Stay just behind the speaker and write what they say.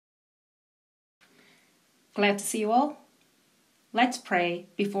Glad to see you all. Let's pray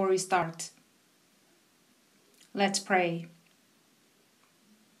before we start. Let's pray.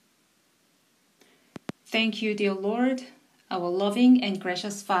 Thank you, dear Lord, our loving and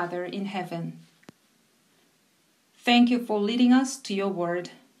gracious Father in heaven. Thank you for leading us to your word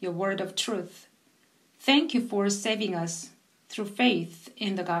of truth. Thank you for saving us through faith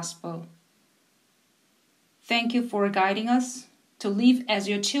in the gospel. Thank you for guiding us to live as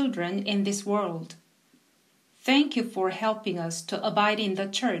your children in this world. Thank you for helping us to abide in the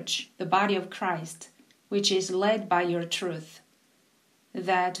church, the body of Christ, which is led by your truth,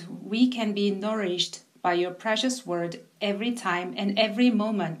 that we can be nourished by your precious word every time and every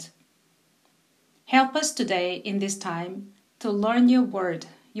moment. Help us today in this time to learn your word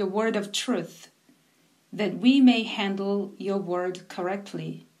of truth, that we may handle your word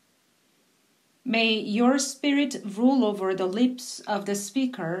correctly. May your spirit rule over the lips of the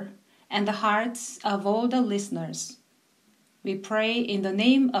speaker and the hearts of all the listeners. We pray in the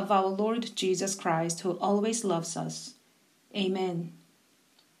name of our Lord Jesus Christ, who always loves us. Amen.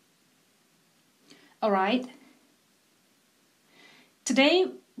 All right. Today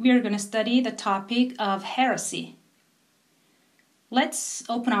we are going to study the topic of heresy. Let's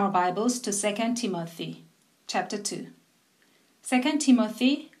open our Bibles to 2 Timothy chapter 2. 2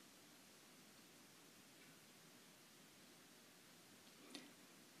 Timothy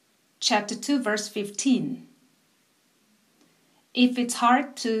chapter 2, verse 15. If it's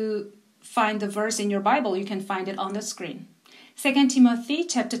hard to find the verse in your Bible, you can find it on the screen. 2 Timothy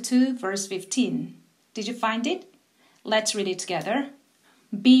chapter 2, verse 15. Did you find it? Let's read it together.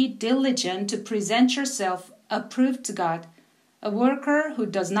 Be diligent to present yourself approved to God, a worker who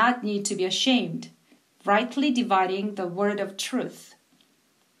does not need to be ashamed, rightly dividing the word of truth.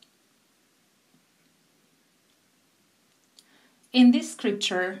 In this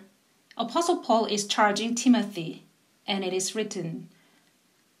scripture, Apostle Paul is charging Timothy, and it is written,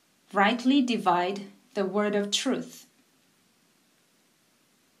 rightly divide the word of truth.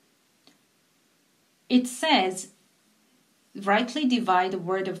 It says, rightly divide the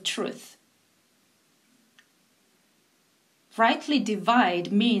word of truth. Rightly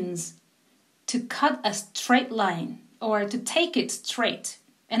divide means to cut a straight line or to take it straight.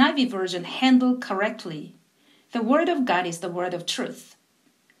 NIV version, handle correctly. The word of God is the word of truth.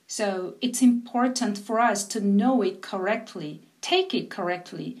 So it's important for us to know it correctly, take it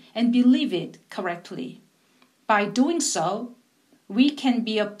correctly, and believe it correctly. By doing so, we can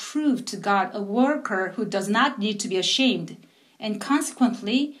be approved to God, a worker who does not need to be ashamed, and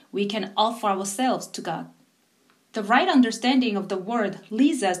consequently, we can offer ourselves to God. The right understanding of the word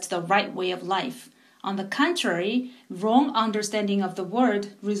leads us to the right way of life. On the contrary, wrong understanding of the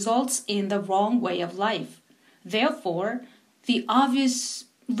word results in the wrong way of life. Therefore, the obvious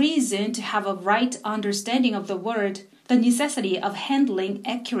reason to have a right understanding of the word, the necessity of handling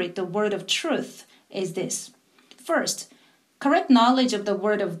accurate the word of truth, is this. First, correct knowledge of the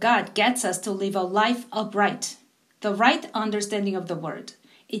word of God gets us to live a life upright. The right understanding of the word,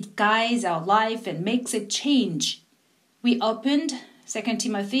 it guides our life and makes it change. We opened 2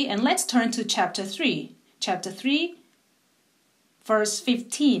 Timothy and let's turn to chapter 3. Chapter 3, verse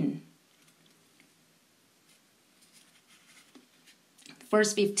 15.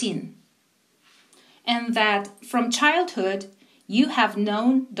 Verse 15. And that from childhood you have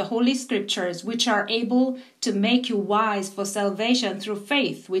known the Holy Scriptures, which are able to make you wise for salvation through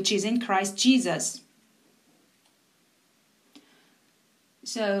faith, which is in Christ Jesus.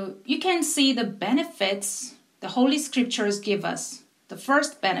 So you can see the benefits the Holy Scriptures give us. The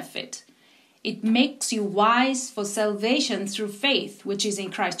first benefit, it makes you wise for salvation through faith, which is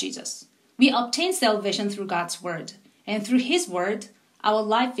in Christ Jesus. We obtain salvation through God's word, and through his word, our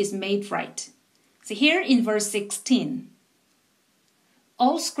life is made right. So here in verse 16,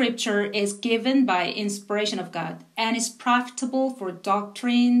 all scripture is given by inspiration of God and is profitable for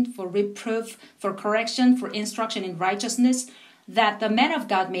doctrine, for reproof, for correction, for instruction in righteousness, that the man of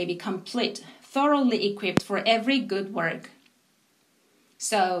God may be complete, thoroughly equipped for every good work.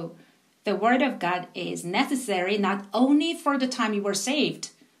 So the word of God is necessary not only for the time you were saved,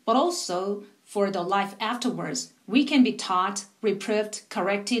 but also for the life afterwards. We can be taught, reproved,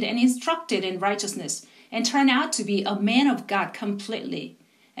 corrected, and instructed in righteousness and turn out to be a man of God completely.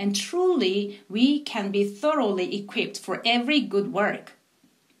 And truly, we can be thoroughly equipped for every good work.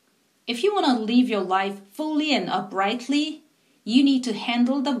 If you want to live your life fully and uprightly, you need to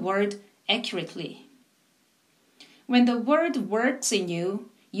handle the word accurately. When the word works in you,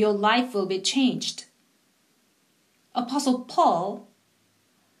 your life will be changed. Apostle Paul,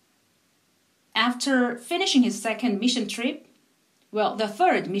 after finishing his second mission trip, the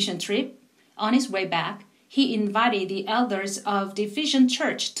third mission trip, on his way back, he invited the elders of the Ephesian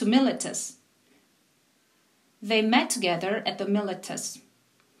church to Miletus. They met together at the Miletus,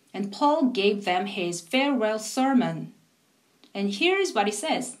 and Paul gave them his farewell sermon. And here is what he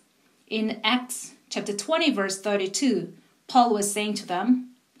says. In Acts chapter 20, verse 32, Paul was saying to them,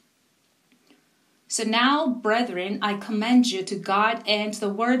 "So now, brethren, I commend you to God and to the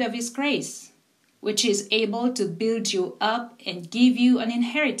word of his grace, which is able to build you up and give you an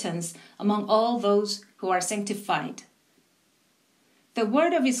inheritance among all those who are sanctified." The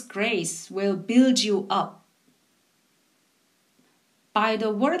word of his grace will build you up. By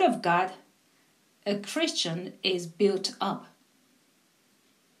the word of God, a Christian is built up.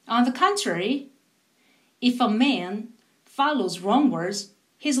 On the contrary, if a man follows wrong words,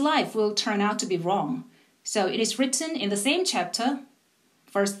 his life will turn out to be wrong. So it is written in the same chapter,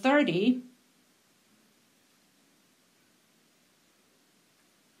 verse 30,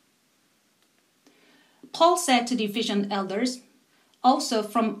 Paul said to the Ephesian elders, "Also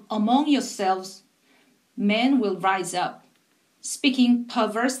from among yourselves men will rise up, speaking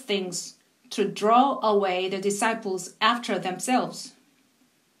perverse things to draw away the disciples after themselves."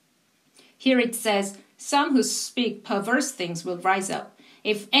 Here it says, some who speak perverse things will rise up.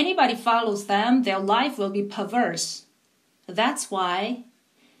 If anybody follows them, their life will be perverse. That's why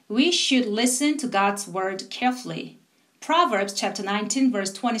we should listen to God's word carefully. Proverbs chapter 19,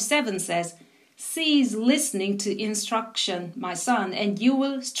 verse 27 says, "Cease listening to instruction, my son, and you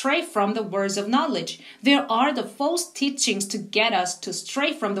will stray from the words of knowledge." There are the false teachings to get us to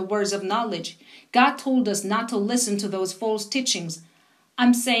stray from the words of knowledge. God told us not to listen to those false teachings.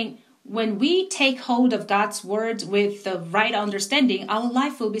 I'm saying, when we take hold of God's word with the right understanding, our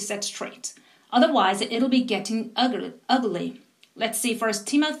life will be set straight. Otherwise, it'll be getting ugly. Let's see 1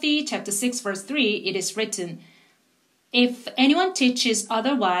 Timothy chapter 6, verse 3. It is written, "If anyone teaches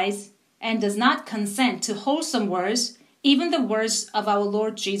otherwise and does not consent to wholesome words, even the words of our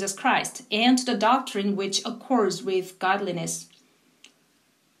Lord Jesus Christ, and to the doctrine which accords with godliness."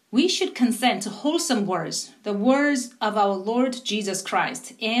 We should consent to wholesome words, the words of our Lord Jesus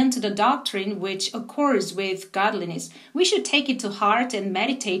Christ, and to the doctrine which accords with godliness. We should take it to heart and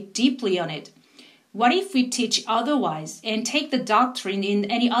meditate deeply on it. What if we teach otherwise and take the doctrine in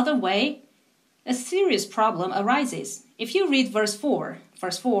any other way? A serious problem arises. If you read verse 4,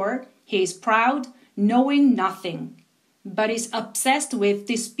 "He is proud, knowing nothing, but is obsessed with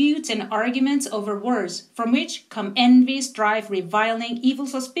disputes and arguments over words, from which come envy, strife, reviling, evil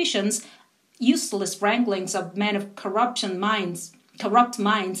suspicions, useless wranglings of men of corrupt minds,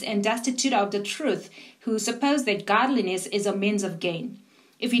 and destitute of the truth, who suppose that godliness is a means of gain."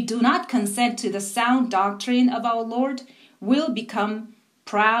 If we do not consent to the sound doctrine of our Lord, we'll become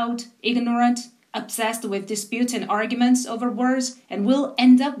proud, ignorant, obsessed with disputes and arguments over words, and will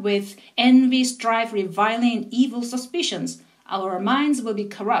end up with envy, strife, reviling, and evil suspicions. Our minds will be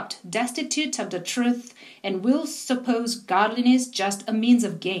corrupt, destitute of the truth, and will suppose godliness just a means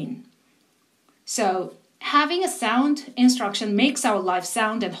of gain. So, having a sound instruction makes our life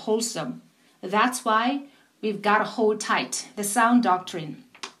sound and wholesome. That's why we've got to hold tight the sound doctrine.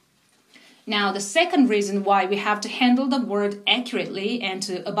 Now, the second reason why we have to handle the word accurately and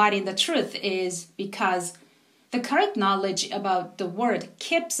to abide in the truth is because the correct knowledge about the word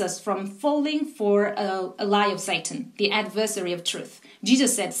keeps us from falling for a lie of Satan, the adversary of truth.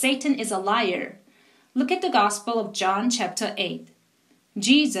 Jesus said Satan is a liar. Look at the Gospel of John chapter 8.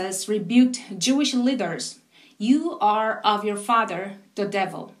 Jesus rebuked Jewish leaders. "You are of your father, the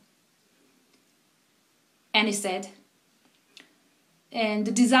devil." And he said, "And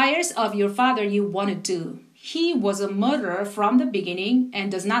the desires of your father you want to do. He was a murderer from the beginning and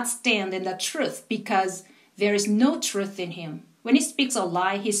does not stand in the truth because there is no truth in him. When he speaks a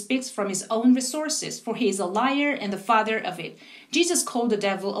lie, he speaks from his own resources, for he is a liar and the father of it." Jesus called the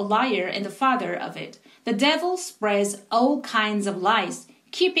devil a liar and the father of it. The devil spreads all kinds of lies,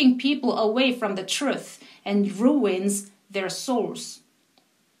 keeping people away from the truth and ruins their souls.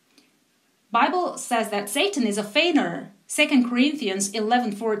 Bible says that Satan is a feigner. 2 Corinthians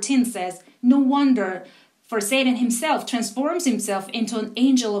 11:14 says, "No wonder, for Satan himself transforms himself into an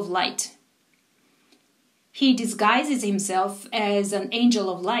angel of light." He disguises himself as an angel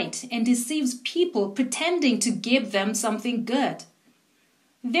of light and deceives people pretending to give them something good.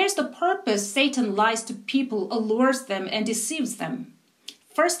 There's the purpose Satan lies to people, allures them, and deceives them.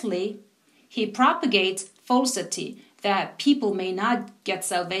 Firstly, he propagates falsity that people may not get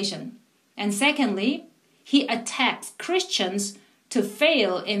salvation. And secondly, he attacks Christians to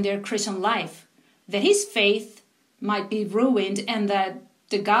fail in their Christian life, that his faith might be ruined and that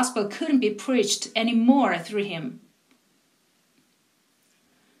the gospel couldn't be preached anymore through him.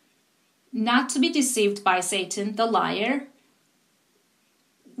 not to be deceived by Satan, the liar,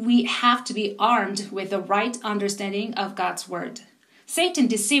 we have to be armed with the right understanding of God's word. Satan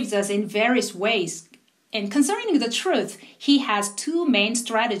deceives us in various ways, and concerning the truth, he has two main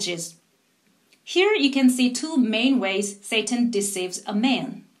strategies. Here you can see two main ways Satan deceives a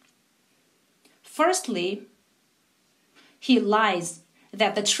man. Firstly, he lies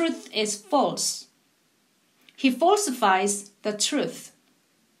that the truth is false. He falsifies the truth.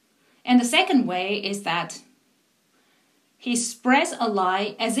 And the second way is that he spreads a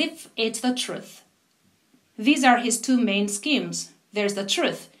lie as if it's the truth. These are his two main schemes. There's the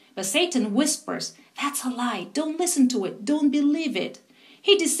truth, but Satan whispers, "That's a lie. Don't listen to it. Don't believe it."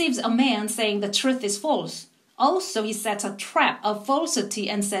 He deceives a man saying the truth is false. Also, he sets a trap of falsity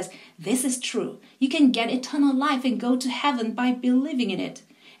and says, "This is true. You can get eternal life and go to heaven by believing in it,"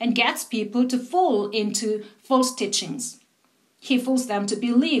 and gets people to fall into false teachings. He fools them to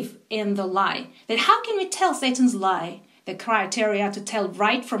believe in the lie. Then how can we tell Satan's lie? The criteria to tell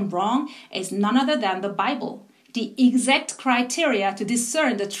right from wrong is none other than the Bible. The exact criteria to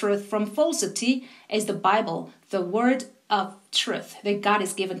discern the truth from falsity is the Bible, the word of truth that God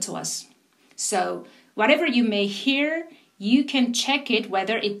has given to us. So, whatever you may hear, you can check it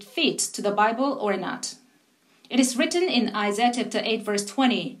whether it fits to the Bible or not. It is written in Isaiah chapter 8 verse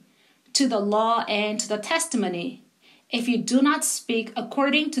 20, "To the law and to the testimony, if you do not speak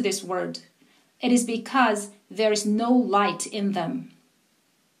according to this word, it is because there is no light in them."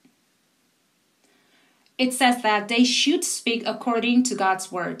 It says that they should speak according to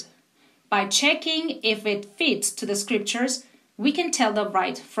God's word. By checking if it fits to the scriptures, we can tell the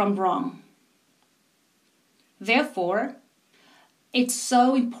right from wrong. Therefore, it's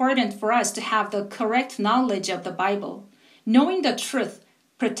so important for us to have the correct knowledge of the Bible. Knowing the truth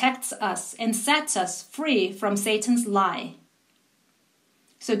protects us and sets us free from Satan's lie.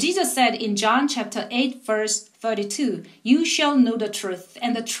 So Jesus said in John chapter 8 verse 32, "You shall know the truth,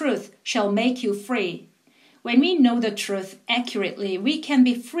 and the truth shall make you free." When we know the truth accurately, we can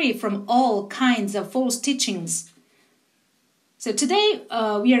be free from all kinds of false teachings. So today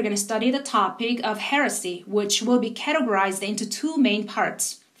we are going to study the topic of heresy, which will be categorized into two main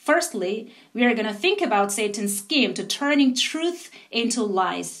parts. Firstly, we are going to think about Satan's scheme to turning truth into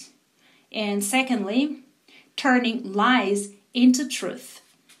lies. And secondly, turning lies into truth.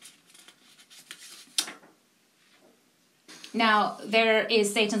 Now, there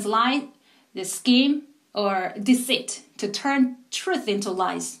is Satan's lie, the scheme, or deceit to turn truth into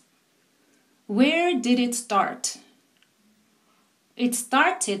lies. Where did it start? It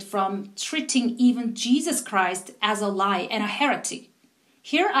started from treating even Jesus Christ as a lie and a heresy.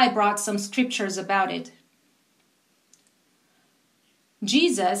 Here I brought some scriptures about it.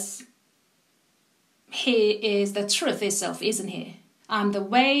 Jesus, he is the truth itself, isn't he? I'm the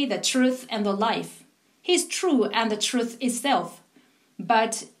way, the truth, and the life. He's true and the truth itself.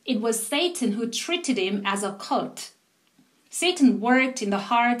 But it was Satan who treated him as a cult. Satan worked in the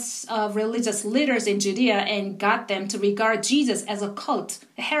hearts of religious leaders in Judea and got them to regard Jesus as a cult,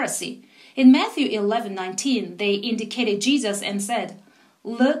 a heresy. In Matthew 11:19, they indicated Jesus and said,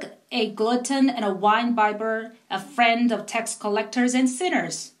 "Look, a glutton and a wine-bibber, a friend of tax collectors and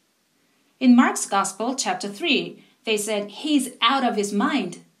sinners." In Mark's Gospel, chapter 3, they said, "He's out of his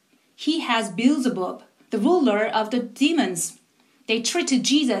mind. He has Beelzebub, the ruler of the demons." They treated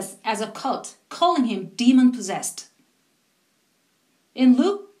Jesus as a cult, calling him demon-possessed. In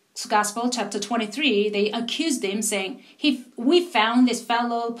Luke's Gospel, chapter 23, they accused him, saying, "We found this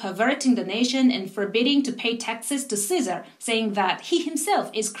fellow perverting the nation and forbidding to pay taxes to Caesar, saying that he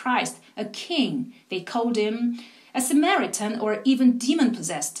himself is Christ, a king." They called him a Samaritan or even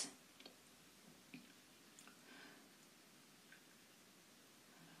demon-possessed.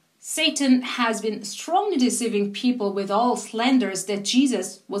 Satan has been strongly deceiving people with all slanders that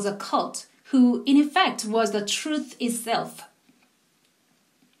Jesus was a cult, who in effect was the truth itself.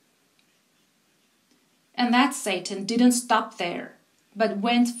 And that Satan didn't stop there, but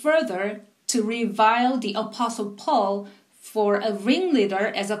went further to revile the Apostle Paul for a ringleader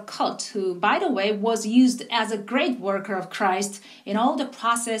as a cult, who, by the way, was used as a great worker of Christ in all the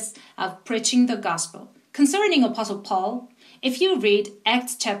process of preaching the gospel. Concerning Apostle Paul, if you read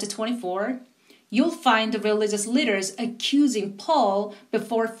Acts chapter 24, you'll find the religious leaders accusing Paul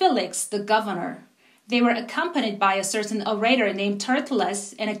before Felix, the governor. They were accompanied by a certain orator named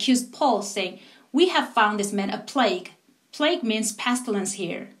Tertullus and accused Paul, saying, "We have found this man a plague." Plague means pestilence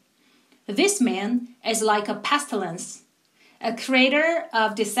here. This man is like a pestilence, a creator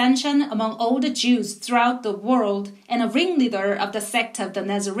of dissension among all the Jews throughout the world and a ringleader of the sect of the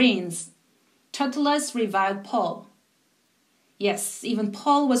Nazarenes. Tertullus reviled Paul. Yes, even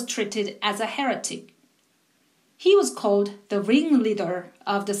Paul was treated as a heretic. He was called the ringleader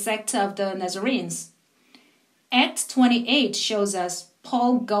of the sect of the Nazarenes. Acts 28 shows us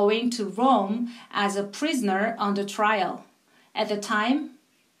Paul going to Rome as a prisoner under trial. At the time,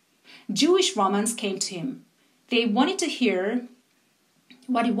 Jewish Romans came to him. They wanted to hear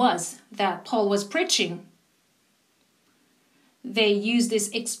what it was that Paul was preaching. They used this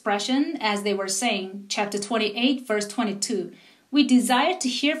expression as they were saying, chapter 28, verse 22, "We desire to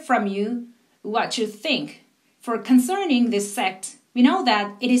hear from you what you think. For concerning this sect, we know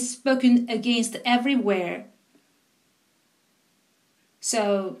that it is spoken against everywhere."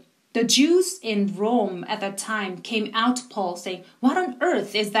 So the Jews in Rome at that time came out to Paul saying, "What on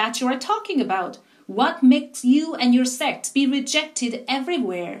earth is that you are talking about? What makes you and your sect be rejected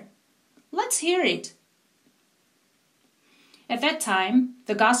everywhere? Let's hear it." At that time,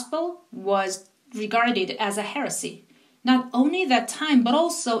 the gospel was regarded as a heresy. Not only that time, but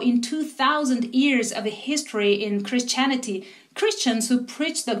also in 2,000 years of history in Christianity, Christians who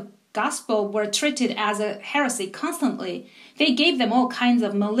preached the gospel were treated as a heresy constantly. They gave them all kinds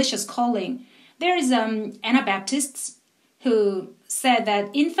of malicious calling. There is Anabaptists who said that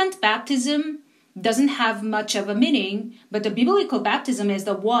infant baptism doesn't have much of a meaning, but the biblical baptism is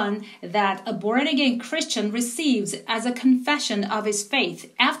the one that a born-again Christian receives as a confession of his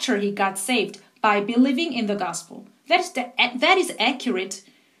faith after he got saved by believing in the gospel. That is accurate.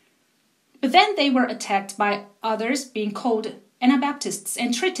 But then they were attacked by others being called Anabaptists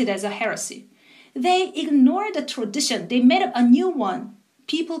and treated as a heresy. They ignored the tradition. They made up a new one.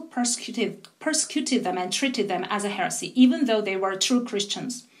 People persecuted them and treated them as a heresy, even though they were true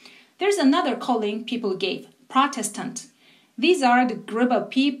Christians. There's another calling people gave, Protestant. These are the group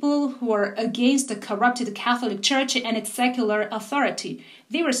of people who are against the corrupted Catholic Church and its secular authority.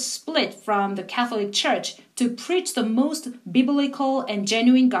 They were split from the Catholic Church to preach the most biblical and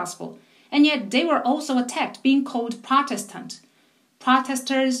genuine gospel. And yet they were also attacked, being called Protestant.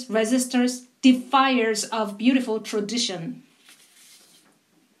 Protesters, resistors, defiers of beautiful tradition.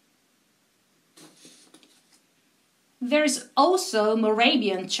 There's also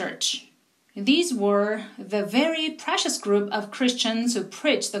Moravian Church. These were the very precious group of Christians who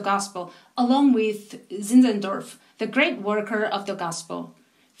preached the gospel, along with Zinzendorf, the great worker of the gospel.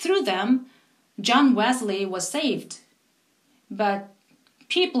 Through them, John Wesley was saved. But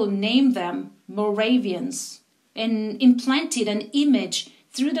people named them Moravians and implanted an image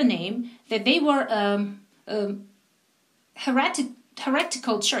through the name that they were a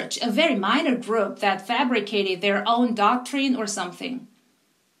heretical church, a very minor group that fabricated their own doctrine or something.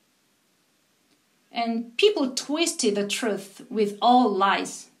 And people twisted the truth with all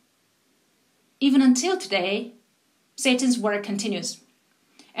lies. Even until today, Satan's work continues.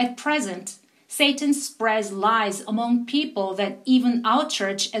 At present, Satan spreads lies among people that even our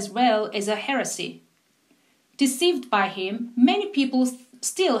church as well is a heresy. Deceived by him, many people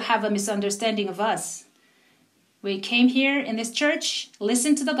still have a misunderstanding of us. We came here in this church,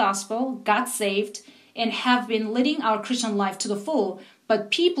 listened to the gospel, got saved, and have been leading our Christian life to the full.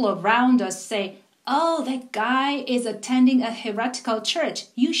 But people around us say, "Oh, that guy is attending a heretical church.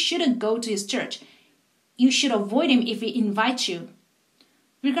 You shouldn't go to his church. You should avoid him if he invites you."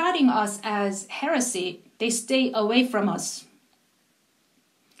 Regarding us as heresy, they stay away from us.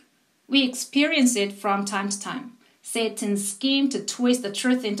 We experience it from time to time. Satan's scheme to twist the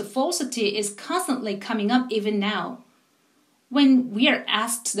truth into falsity is constantly coming up even now. When we are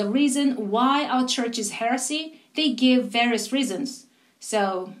asked the reason why our church is heresy, they give various reasons.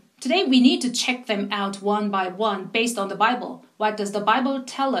 So today we need to check them out one by one based on the Bible. What does the Bible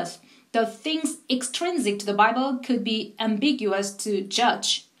tell us? The things extrinsic to the Bible could be ambiguous to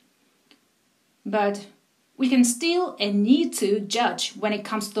judge. But we can still and need to judge when it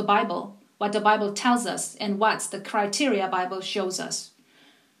comes to the Bible, what the Bible tells us and what's the criteria Bible shows us.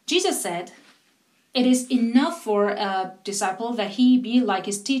 Jesus said, "It is enough for a disciple that he be like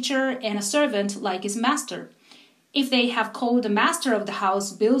his teacher and a servant like his master. If they have called the master of the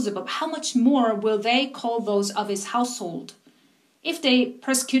house Beelzebub, how much more will they call those of his household? If they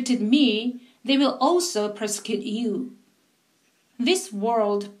persecuted me, they will also persecute you." This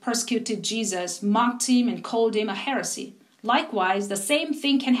world persecuted Jesus, mocked him, and called him a heresy. Likewise, the same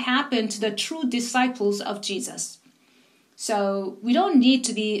thing can happen to the true disciples of Jesus. So we don't need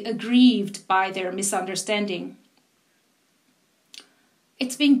to be aggrieved by their misunderstanding.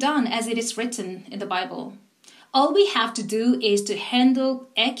 It's being done as it is written in the Bible. All we have to do is to handle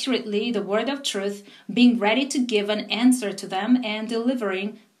accurately the word of truth, being ready to give an answer to them and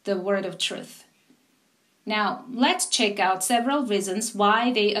delivering the word of truth. Now, let's check out several reasons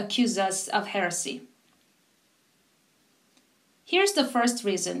why they accuse us of heresy. Here's the first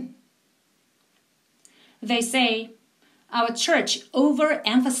reason. They say, our church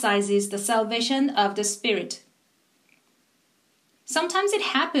overemphasizes the salvation of the Spirit. Sometimes it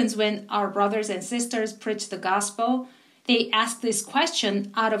happens when our brothers and sisters preach the gospel, they ask this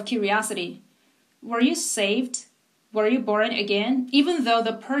question out of curiosity. Were you saved? Were you born again? Even though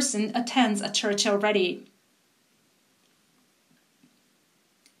the person attends a church already.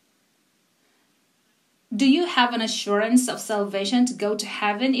 Do you have an assurance of salvation to go to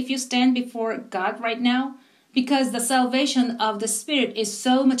heaven if you stand before God right now? Because the salvation of the Spirit is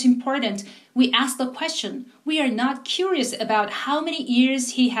so much important, we ask the question. We are not curious about how many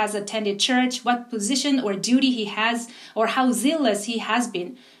years he has attended church, what position or duty he has, or how zealous he has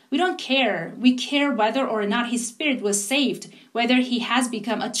been. We don't care. We care whether or not his spirit was saved, whether he has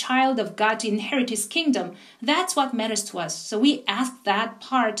become a child of God to inherit his kingdom. That's what matters to us. So we ask that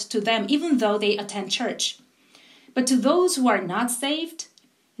part to them even though they attend church. But to those who are not saved,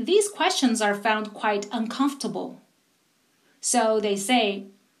 these questions are found quite uncomfortable. So they say,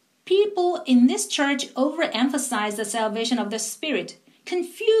 people in this church overemphasize the salvation of the Spirit,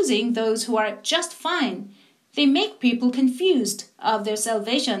 confusing those who are just fine. They make people confused of their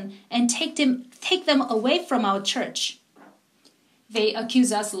salvation and take them away from our church. They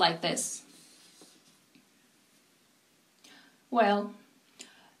accuse us like this. Well,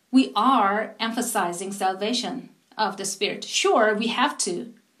 we are emphasizing salvation of the Spirit. Sure, we have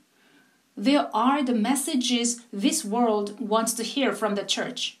to. There are the messages this world wants to hear from the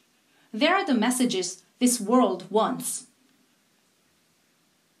church. There are the messages this world wants.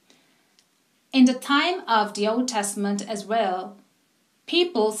 In the time of the Old Testament as well,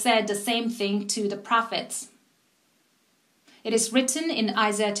 people said the same thing to the prophets. It is written in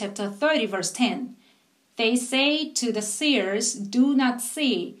Isaiah chapter 30 verse 10. They say to the seers, do not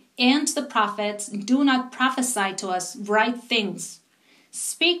see, and to the prophets, do not prophesy to us right things.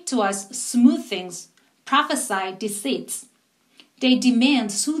 Speak to us smooth things, prophesy deceits. They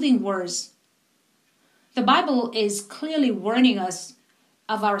demand soothing words. The Bible is clearly warning us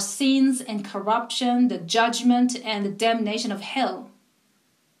of our sins and corruption, the judgment and the damnation of hell.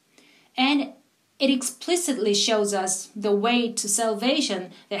 And it explicitly shows us the way to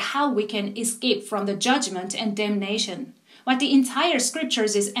salvation, that how we can escape from the judgment and damnation. What the entire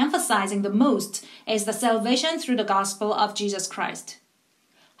scriptures is emphasizing the most is the salvation through the gospel of Jesus Christ.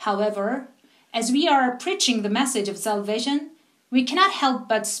 However, as we are preaching the message of salvation, we cannot help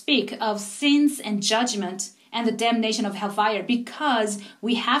but speak of sins and judgment and the damnation of hellfire because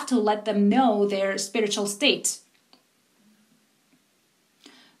we have to let them know their spiritual state.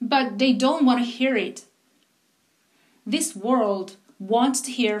 But they don't want to hear it. This world wants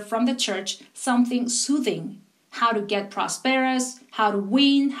to hear from the church something soothing, how to get prosperous, how to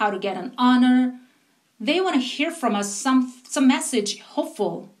win, how to get an honor. They want to hear from us some message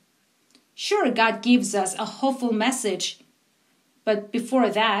hopeful. Sure, God gives us a hopeful message, but before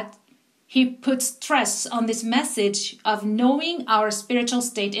that, He puts stress on this message of knowing our spiritual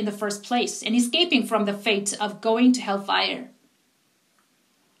state in the first place and escaping from the fate of going to hellfire.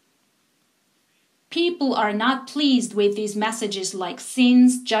 People are not pleased with these messages like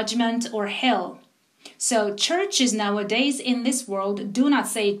sins, judgment, or hell. So churches nowadays in this world do not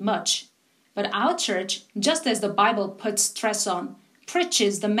say it much. But our church, just as the Bible puts stress on,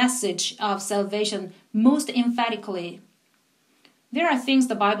 preaches the message of salvation most emphatically. There are things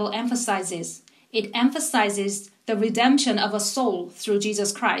the Bible emphasizes. It emphasizes the redemption of a soul through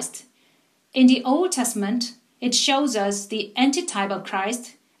Jesus Christ. In the Old Testament, it shows us the antitype of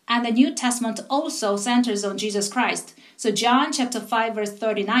Christ, and the New Testament also centers on Jesus Christ. So John chapter 5 verse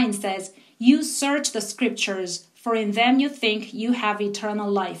 39 says, "You search the scriptures, for in them you think you have eternal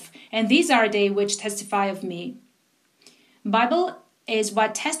life, and these are they which testify of me." Bible is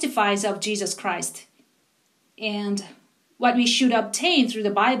what testifies of Jesus Christ. And what we should obtain through the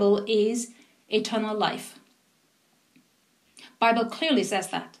Bible is eternal life. Bible clearly says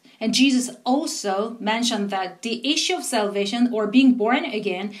that. And Jesus also mentioned that the issue of salvation or being born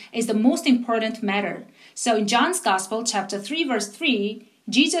again is the most important matter. So in John's Gospel, chapter 3, verse 3,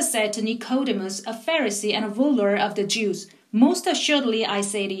 Jesus said to Nicodemus, a Pharisee and a ruler of the Jews, "Most assuredly I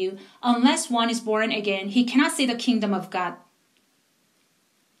say to you, unless one is born again, he cannot see the kingdom of God."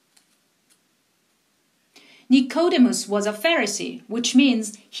 Nicodemus was a Pharisee, which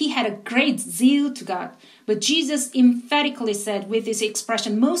means he had a great zeal to God. But Jesus emphatically said with this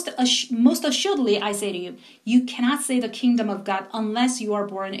expression, most assuredly I say to you, you cannot see the kingdom of God unless you are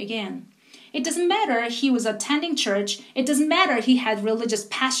born again. It doesn't matter he was attending church. It doesn't matter he had religious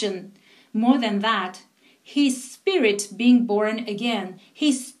passion. More than that, his spirit being born again,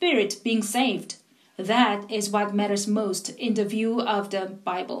 his spirit being saved. That is what matters most in the view of the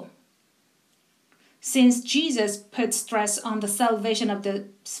Bible. Since Jesus put stress on the salvation of the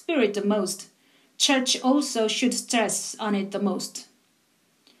Spirit the most, church also should stress on it the most.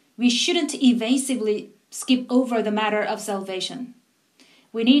 We shouldn't evasively skip over the matter of salvation.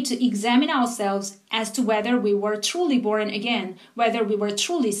 We need to examine ourselves as to whether we were truly born again, whether we were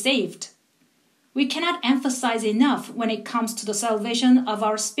truly saved. We cannot emphasize enough when it comes to the salvation of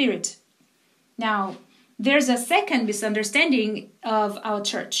our spirit. Now, there's a second misunderstanding of our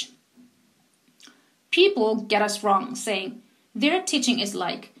church. People get us wrong, saying their teaching is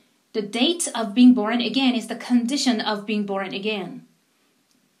like, the date of being born again is the condition of being born again.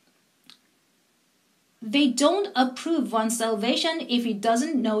 They don't approve one's salvation if he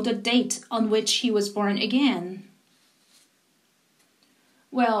doesn't know the date on which he was born again.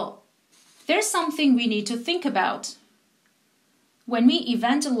 Well, there's something we need to think about. When we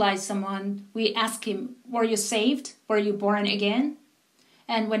evangelize someone, we ask him, were you saved? Were you born again?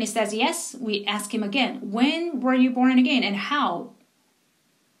 And when he says yes, we ask him again, when were you born again and how?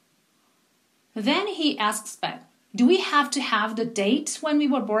 Then he asks back, do we have to have the date when we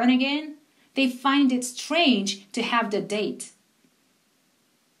were born again? They find it strange to have the date.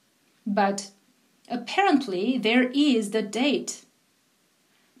 But apparently there is the date.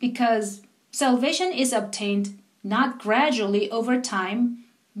 Because salvation is obtained not gradually over time,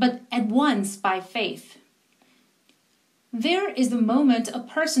 but at once by faith. There is the moment a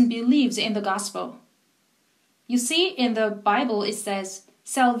person believes in the gospel. You see, in the Bible it says,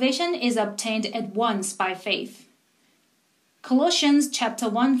 salvation is obtained at once by faith. Colossians chapter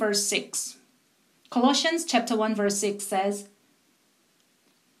 1 verse 6. Colossians chapter 1 verse 6 says,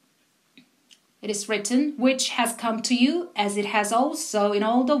 it is written, which has come to you as it has also in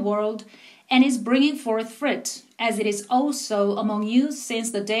all the world, and is bringing forth fruit, as it is also among you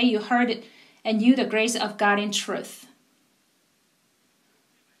since the day you heard it and knew the grace of God in truth.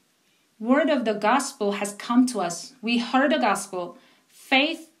 Word of the gospel has come to us. We heard the gospel.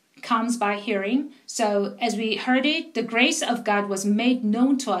 Faith comes by hearing. So as we heard it, the grace of God was made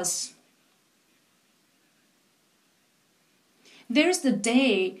known to us. There's the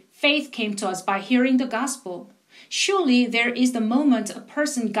day faith came to us by hearing the gospel. Surely there is the moment a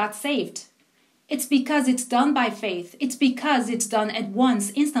person got saved. It's because it's done by faith. It's because it's done at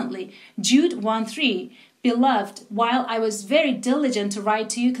once, instantly. Jude 1:3. Beloved, while I was very diligent to write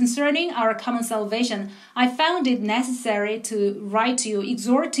to you concerning our common salvation, I found it necessary to write to you,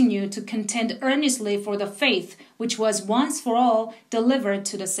 exhorting you to contend earnestly for the faith which was once for all delivered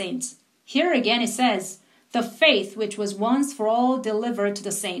to the saints. Here again it says, the faith which was once for all delivered to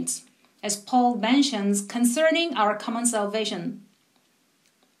the saints, as Paul mentions concerning our common salvation.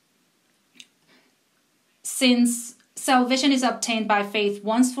 Since salvation is obtained by faith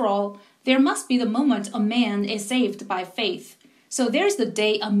once for all, there must be the moment a man is saved by faith. So there's the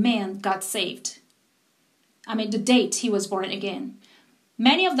day a man got saved. The date he was born again.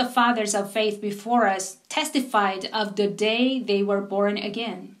 Many of the fathers of faith before us testified of the day they were born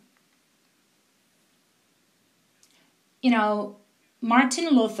again. Martin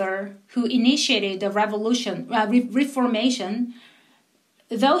Luther, who initiated the Reformation,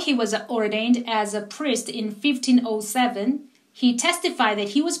 though he was ordained as a priest in 1507, he testified that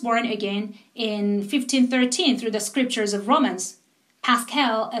he was born again in 1513 through the scriptures of Romans.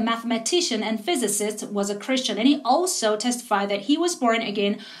 Pascal, a mathematician and physicist, was a Christian, and he also testified that he was born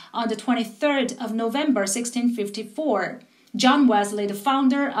again on the 23rd of November, 1654. John Wesley, the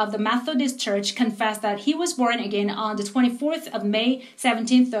founder of the Methodist Church, confessed that he was born again on the 24th of May,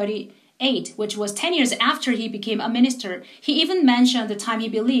 1738, which was 10 years after he became a minister. He even mentioned the time he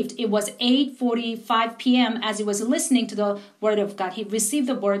believed. It was 8:45 p.m. as he was listening to the word of God. He received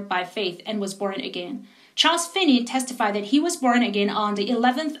the word by faith and was born again. Charles Finney testified that he was born again on the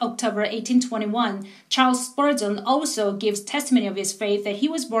 11th October 1821. Charles Spurgeon also gives testimony of his faith that he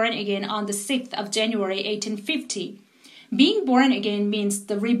was born again on the 6th of January 1850. Being born again means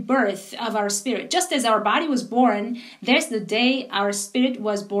the rebirth of our spirit. Just as our body was born, there's the day our spirit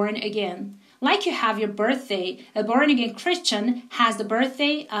was born again. Like you have your birthday, a born-again Christian has the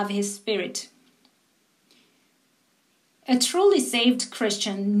birthday of his spirit. A truly saved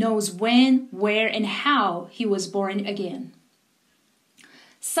Christian knows when, where, and how he was born again.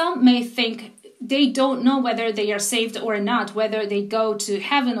 Some may think they don't know whether they are saved or not, whether they go to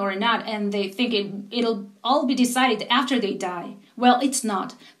heaven or not, and they think it'll all be decided after they die. Well, it's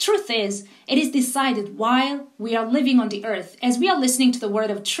not. Truth is, it is decided while we are living on the earth, as we are listening to the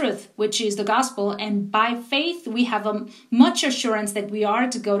word of truth, which is the gospel, and by faith we have a much assurance that we are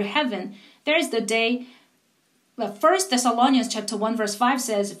to go to heaven. There is the day Well, 1 Thessalonians chapter 1 verse 5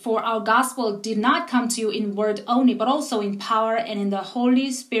 says, "For our gospel did not come to you in word only, but also in power and in the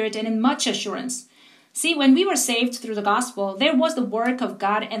Holy Spirit and in much assurance." See, when we were saved through the gospel, there was the work of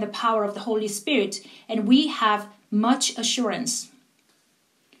God and the power of the Holy Spirit, and we have much assurance.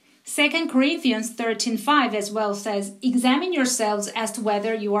 2 Corinthians 13:5 as well says, "Examine yourselves as to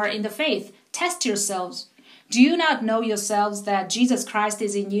whether you are in the faith. Test yourselves. Do you not know yourselves that Jesus Christ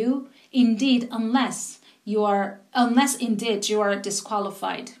is in you? Indeed, unless indeed you are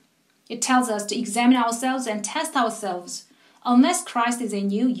disqualified." It tells us to examine ourselves and test ourselves. Unless Christ is in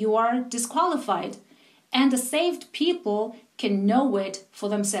you, you are disqualified. And the saved people can know it for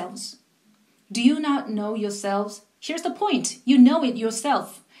themselves. Do you not know yourselves? Here's the point. You know it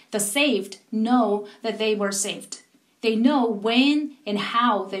yourself. The saved know that they were saved. They know when and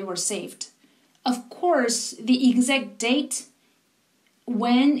how they were saved. Of course, the exact date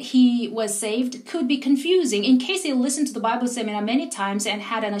when he was saved could be confusing. In case he listened to the Bible seminar many times and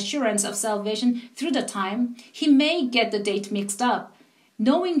had an assurance of salvation through the time, he may get the date mixed up.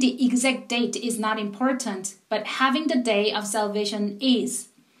 Knowing the exact date is not important, but having the day of salvation is.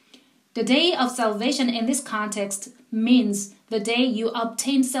 The day of salvation in this context means the day you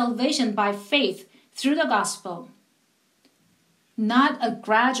obtain salvation by faith through the gospel. Not a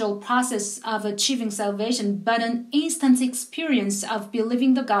gradual process of achieving salvation, but an instant experience of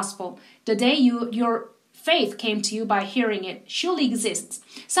believing the gospel. The day your faith came to you by hearing it surely exists.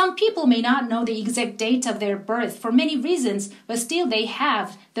 Some people may not know the exact date of their birth for many reasons, but still they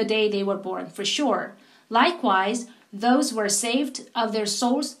have the day they were born for sure. Likewise, those who are saved of their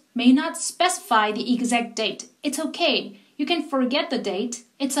souls may not specify the exact date. It's okay. You can forget the date.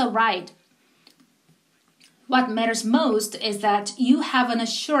 It's all right. What matters most is that you have an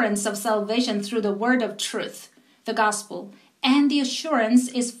assurance of salvation through the word of truth, the gospel, and the assurance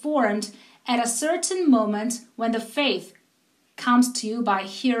is formed at a certain moment when the faith comes to you by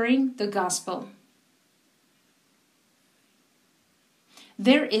hearing the gospel.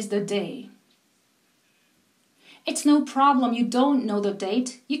 There is the day. It's no problem you don't know the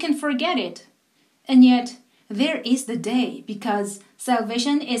date. You can forget it. And yet, there is the day because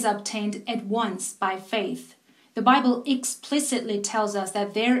salvation is obtained at once by faith. The Bible explicitly tells us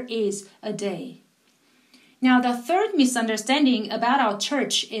that there is a day. Now, the third misunderstanding about our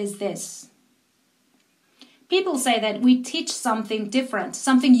church is this. People say that we teach something different,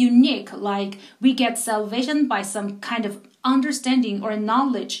 something unique, like we get salvation by some kind of understanding or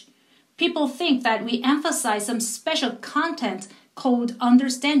knowledge. People think that we emphasize some special content called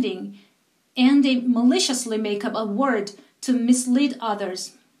understanding, and they maliciously make up a word to mislead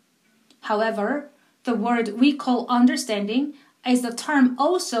others. However, the word we call understanding is the term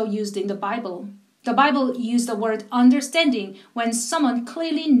also used in the Bible. The Bible used the word understanding when someone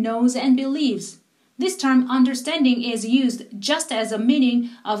clearly knows and believes. This term understanding is used just as a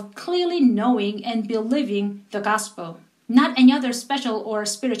meaning of clearly knowing and believing the gospel, not any other special or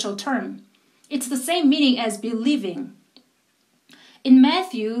spiritual term. It's the same meaning as believing. In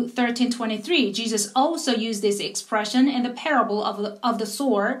Matthew 13:23, Jesus also used this expression in the parable of the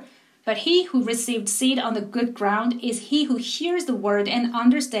sower. But he who received seed on the good ground is he who hears the word and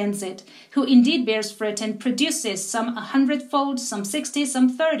understands it, who indeed bears fruit and produces some 100-fold, some 60, some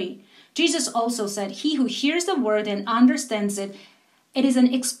 30. Jesus also said, he who hears the word and understands it, it is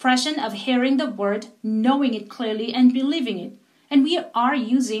an expression of hearing the word, knowing it clearly, and believing it. And we are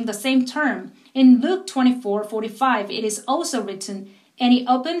using the same term. In Luke 24:45, it is also written, "And he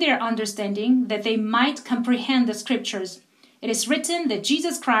opened their understanding that they might comprehend the scriptures." It is written that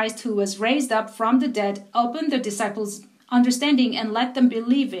Jesus Christ, who was raised up from the dead, opened the disciples' understanding and let them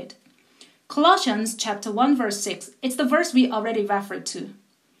believe it. Colossians chapter 1 verse 6, it's the verse we already referred to.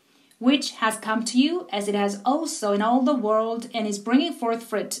 "Which has come to you, as it has also in all the world, and is bringing forth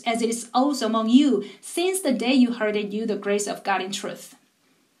fruit, as it is also among you, since the day you heard and knew the grace of God in truth."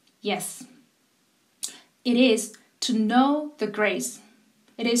 Yes, it is to know the grace.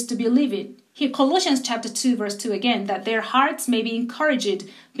 It is to believe it. Here, Colossians chapter 2 verse 2 again, that their hearts may be encouraged,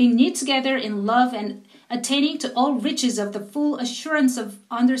 being knit together in love and attaining to all riches of the full assurance of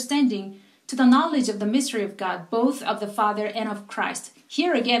understanding, to the knowledge of the mystery of God, both of the Father and of Christ.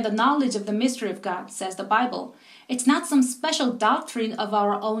 Here again, the knowledge of the mystery of God, says the Bible. It's not some special doctrine of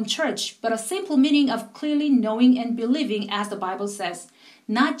our own church, but a simple meaning of clearly knowing and believing, as the Bible says.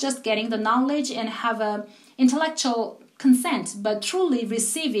 Not just getting the knowledge and have an intellectual consent, but truly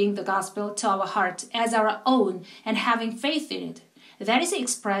receiving the gospel to our heart as our own and having faith in it. That is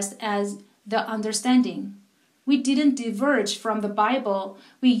expressed as the understanding. We didn't diverge from the Bible.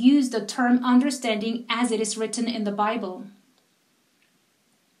 We used the term understanding as it is written in the Bible.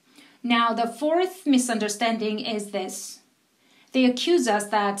 Now, the fourth misunderstanding is this. They accuse us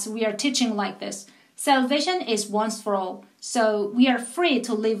that we are teaching like this. Salvation is once for all, so we are free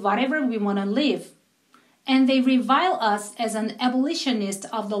to live whatever we want to live. And they revile us as an abolitionist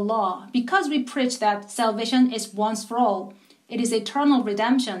of the law because we preach that salvation is once for all. It is eternal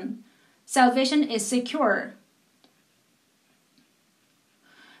redemption. Salvation is secure.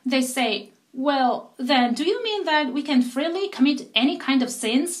 They say, well, then do you mean that we can freely commit any kind of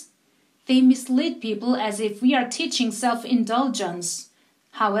sins? They mislead people as if we are teaching self-indulgence.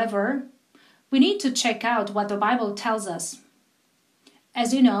 However, we need to check out what the Bible tells us.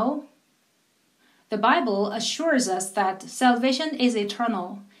 As you know, the Bible assures us that salvation is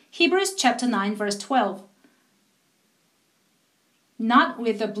eternal. Hebrews chapter 9, verse 12. Not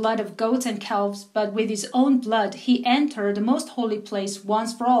with the blood of goats and calves, but with his own blood he entered the most holy place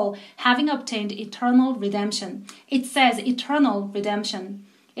once for all, having obtained eternal redemption. It says eternal redemption.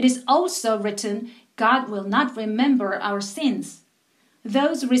 It is also written, God will not remember our sins.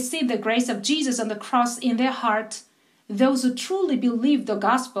 Those who receive the grace of Jesus on the cross in their heart, those who truly believe the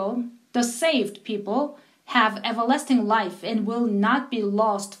gospel, the saved people, have everlasting life and will not be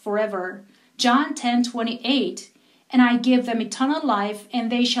lost forever. John 10:28. And I give them eternal life, and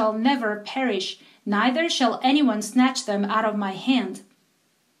they shall never perish, neither shall anyone snatch them out of my hand.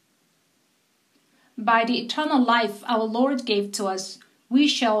 By the eternal life our Lord gave to us, we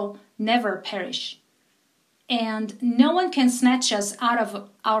shall never perish. And no one can snatch us out of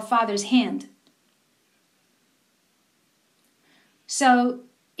our Father's hand. So,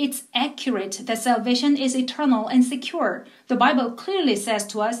 it's accurate that salvation is eternal and secure. The Bible clearly says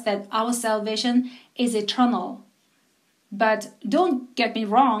to us that our salvation is eternal. But don't get me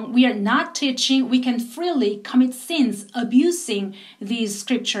wrong, we are not teaching we can freely commit sins abusing these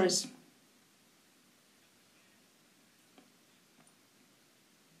scriptures.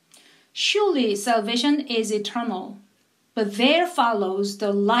 Surely salvation is eternal, but there follows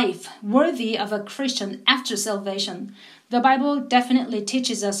the life worthy of a Christian after salvation. The Bible definitely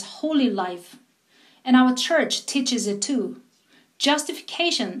teaches us holy life, and our church teaches it too.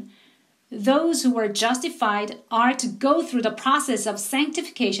 Justification. Those who were justified are to go through the process of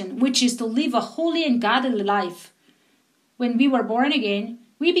sanctification, which is to live a holy and godly life. When we were born again,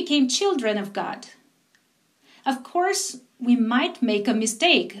 we became children of God. Of course, we might make a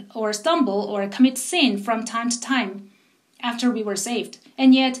mistake or stumble or commit sin from time to time after we were saved.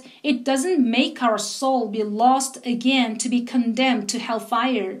 And yet, it doesn't make our soul be lost again to be condemned to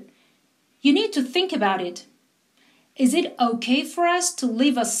hellfire. You need to think about it. Is it okay for us to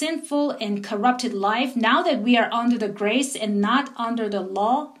live a sinful and corrupted life now that we are under the grace and not under the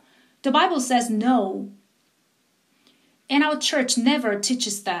law? The Bible says no. And our church never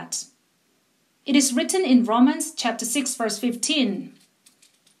teaches that. It is written in Romans chapter 6, verse 15.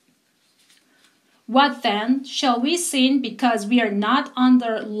 What then? Shall we sin because we are not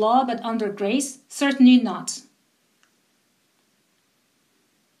under law but under grace? Certainly not.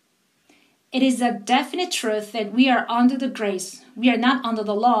 It is a definite truth that we are under the grace. We are not under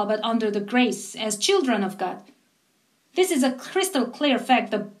the law, but under the grace as children of God. This is a crystal clear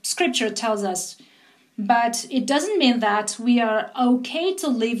fact the scripture tells us. But it doesn't mean that we are okay to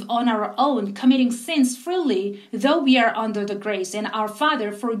live on our own, committing sins freely, though we are under the grace, and our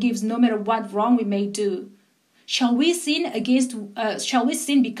Father forgives no matter what wrong we may do. Shall we sin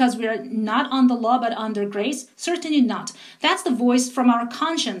because we are not on the law but under grace? Certainly not. That's the voice from our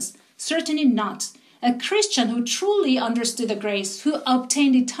conscience. Certainly not. A Christian who truly understood the grace, who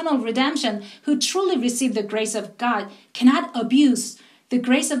obtained eternal redemption, who truly received the grace of God, cannot abuse the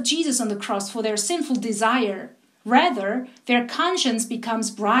grace of Jesus on the cross for their sinful desire. Rather, their conscience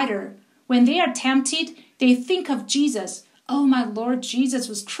becomes brighter. When they are tempted, they think of Jesus. Oh, my Lord Jesus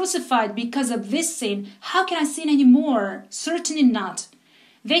was crucified because of this sin. How can I sin anymore? Certainly not.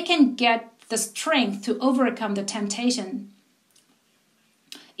 They can get the strength to overcome the temptation.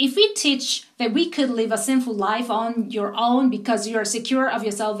 If we teach that we could live a sinful life on your own because you are secure of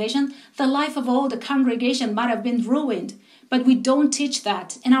your salvation, the life of all the congregation might have been ruined. But we don't teach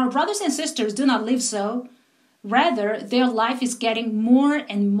that, and our brothers and sisters do not live so. Rather, their life is getting more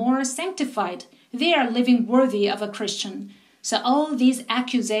and more sanctified. They are living worthy of a Christian. So all these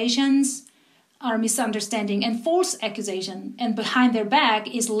accusations are misunderstanding and false accusation, and behind their back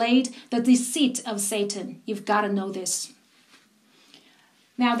is laid the deceit of Satan. You've got to know this.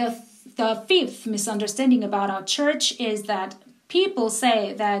 Now, the fifth misunderstanding about our church is that people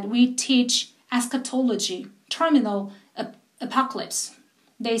say that we teach eschatology, terminal apocalypse.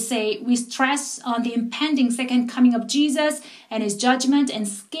 They say we stress on the impending second coming of Jesus and his judgment and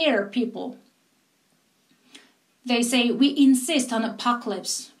scare people. They say we insist on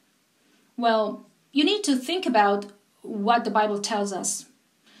apocalypse. Well, you need to think about what the Bible tells us.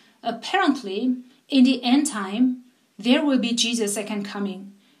 Apparently, in the end time, there will be Jesus' second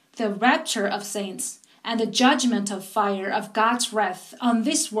coming, the rapture of saints, and the judgment of fire of God's wrath on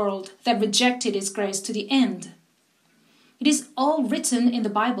this world that rejected His grace to the end. It is all written in the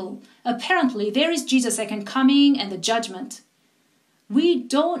Bible. Apparently, there is Jesus' second coming and the judgment. We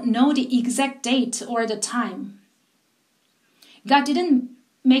don't know the exact date or the time. God didn't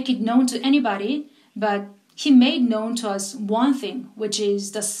make it known to anybody, but He made known to us one thing, which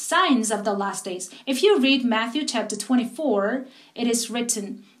is the signs of the last days. If you read Matthew chapter 24, it is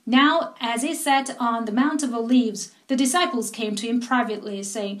written, "Now, as He sat on the Mount of Olives, the disciples came to Him privately,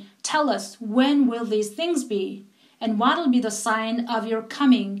 saying, 'Tell us, when will these things be? And what will be the sign of your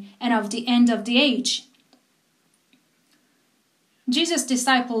coming and of the end of the age?'" Jesus'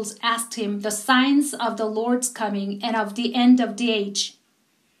 disciples asked Him the signs of the Lord's coming and of the end of the age.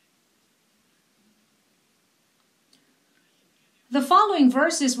 The following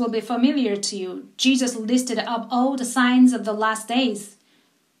verses will be familiar to you. Jesus listed up all the signs of the last days.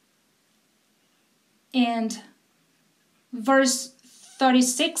 And verse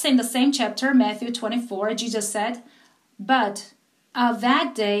 36 in the same chapter, Matthew 24, Jesus said, "But of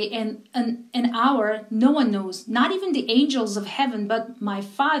that day and an hour no one knows, not even the angels of heaven, but my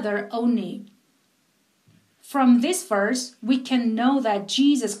Father only." From this verse, we can know that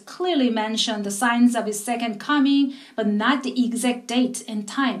Jesus clearly mentioned the signs of His second coming, but not the exact date and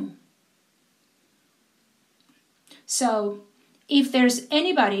time. So, if there's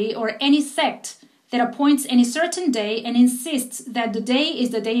anybody or any sect that appoints any certain day and insists that the day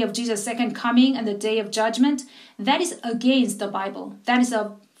is the day of Jesus' second coming and the day of judgment, that is against the Bible. That is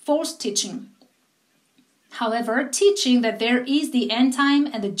a false teaching. However, teaching that there is the end time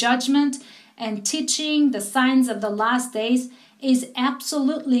and the judgment and teaching the signs of the last days is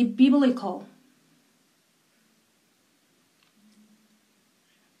absolutely biblical.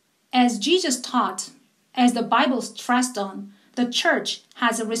 As Jesus taught, as the Bible stressed on, the church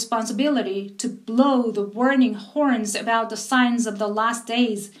has a responsibility to blow the warning horns about the signs of the last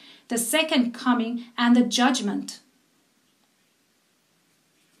days, the second coming, and the judgment.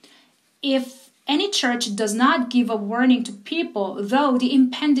 If any church does not give a warning to people, though the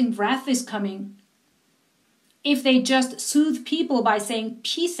impending wrath is coming, if they just soothe people by saying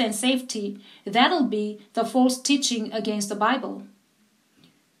peace and safety, that'll be the false teaching against the Bible.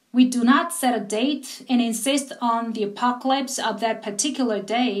 We do not set a date and insist on the apocalypse of that particular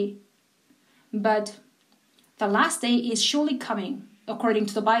day, but the last day is surely coming, according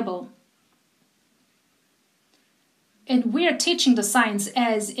to the Bible. And we are teaching the signs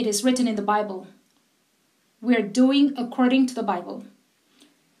as it is written in the Bible. We are doing according to the Bible.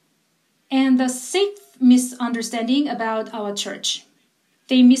 And the sixth misunderstanding about our church.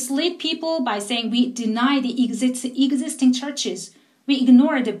 They mislead people by saying we deny the existing churches. We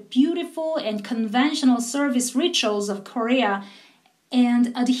ignore the beautiful and conventional service rituals of Korea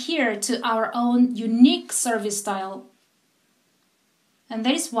and adhere to our own unique service style. And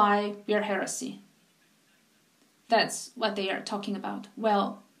that is why we are heresy. That's what they are talking about.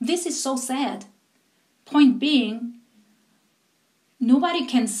 Well, this is so sad. Point being, nobody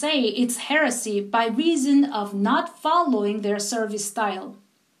can say it's heresy by reason of not following their service style.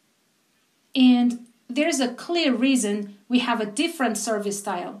 And there's a clear reason we have a different service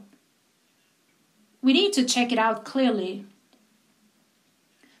style. We need to check it out clearly.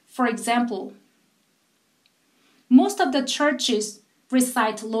 For example, most of the churches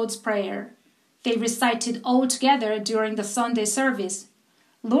recite Lord's Prayer. They recite it all together during the Sunday service.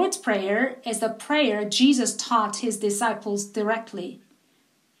 Lord's Prayer is the prayer Jesus taught His disciples directly.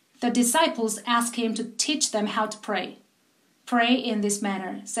 The disciples asked Him to teach them how to pray. "Pray in this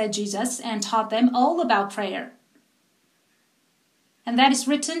manner," said Jesus, and taught them all about prayer. And that is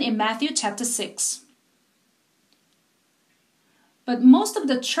written in Matthew chapter 6. But most of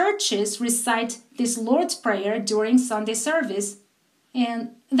the churches recite this Lord's Prayer during Sunday service,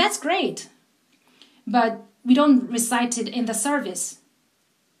 and that's great. But we don't recite it in the service.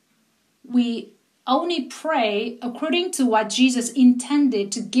 We only pray according to what Jesus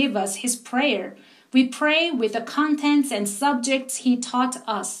intended to give us His prayer. We pray with the contents and subjects He taught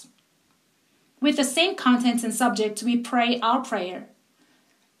us. With the same contents and subjects, we pray our prayer.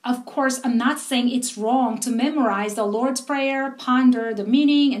 Of course, I'm not saying it's wrong to memorize the Lord's Prayer, ponder the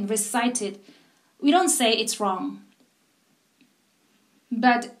meaning, and recite it. We don't say it's wrong.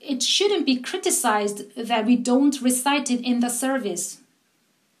 But it shouldn't be criticized that we don't recite it in the service.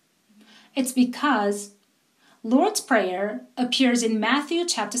 It's because Lord's Prayer appears in Matthew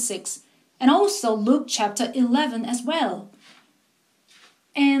chapter 6 and also Luke chapter 11 as well.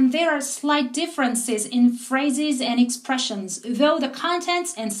 And there are slight differences in phrases and expressions, though the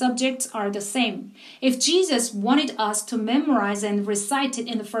contents and subjects are the same. If Jesus wanted us to memorize and recite it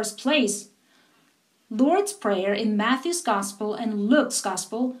in the first place, Lord's Prayer in Matthew's Gospel and Luke's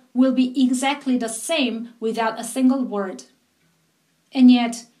Gospel will be exactly the same without a single word. And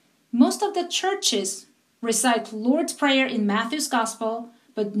yet, most of the churches recite Lord's Prayer in Matthew's Gospel,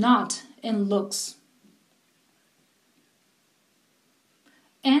 but not in Luke's.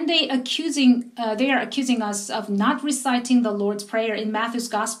 And they are accusing us of not reciting the Lord's Prayer in Matthew's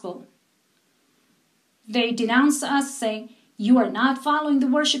Gospel. They denounce us, saying, "You are not following the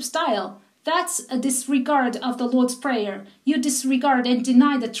worship style. That's a disregard of the Lord's Prayer. You disregard and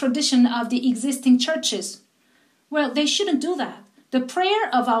deny the tradition of the existing churches." Well, they shouldn't do that. The prayer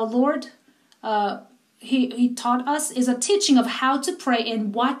of our Lord, he taught us, is a teaching of how to pray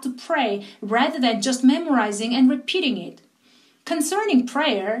and what to pray, rather than just memorizing and repeating it. Concerning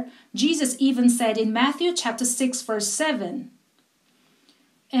prayer, Jesus even said in Matthew chapter 6, verse 7,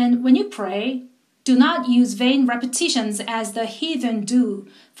 "And when you pray, do not use vain repetitions as the heathen do,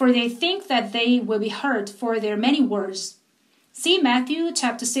 for they think that they will be heard for their many words." See, Matthew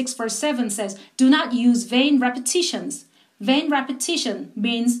chapter 6, verse 7 says, "Do not use vain repetitions." Vain repetition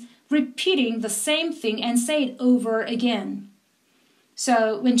means repeating the same thing and say it over again.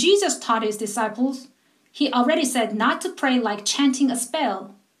 So when Jesus taught his disciples, he already said not to pray like chanting a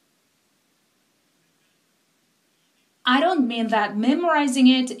spell. I don't mean that memorizing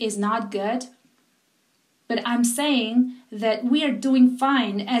it is not good, but I'm saying that we are doing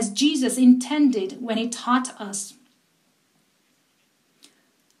fine as Jesus intended when he taught us.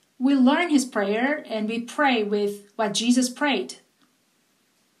 We learn his prayer and we pray with what Jesus prayed.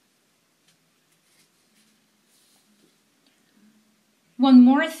 One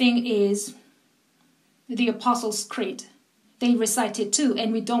more thing is the Apostles' Creed. They recite it too,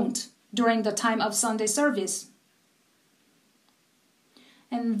 and we don't during the time of Sunday service.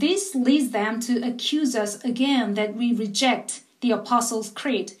 And this leads them to accuse us again that we reject the Apostles'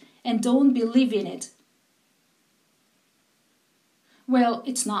 Creed and don't believe in it. Well,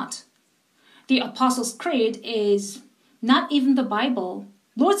 it's not. The Apostles' Creed is not even the Bible.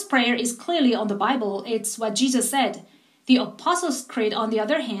 Lord's Prayer is clearly on the Bible. It's what Jesus said. The Apostles' Creed, on the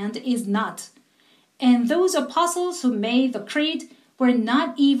other hand, is not. And those apostles who made the creed were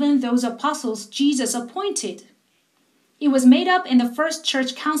not even those apostles Jesus appointed. It was made up in the First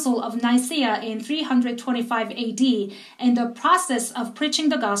Church Council of Nicaea in 325 AD, and the process of preaching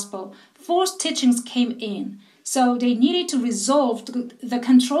the gospel, false teachings came in. So they needed to resolve the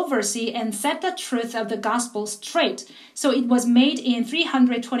controversy and set the truth of the gospel straight. So it was made in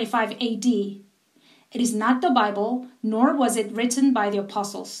 325 AD. It is not the Bible, nor was it written by the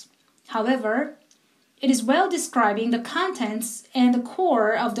apostles. However, it is well describing the contents and the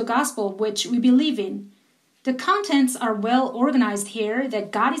core of the gospel which we believe in. The contents are well organized here,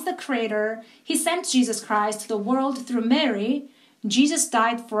 that God is the creator. He sent Jesus Christ to the world through Mary. Jesus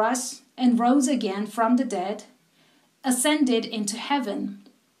died for us and rose again from the dead, ascended into heaven.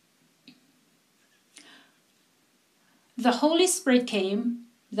 The Holy Spirit came,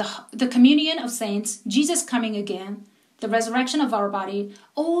 the communion of saints, Jesus coming again, the resurrection of our body,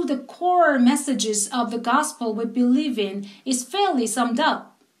 all the core messages of the gospel we believe in is fairly summed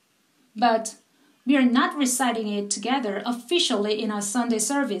up. But we are not reciting it together officially in our Sunday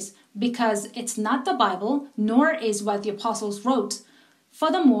service because it's not the Bible, nor is what the apostles wrote.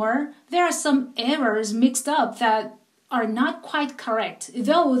 Furthermore, there are some errors mixed up that are not quite correct,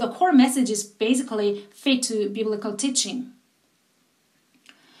 though the core messages basically fit to biblical teaching.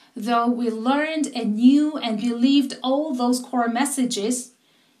 Though we learned and knew and believed all those core messages,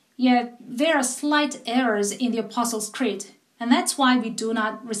 yet there are slight errors in the Apostles' Creed, and that's why we do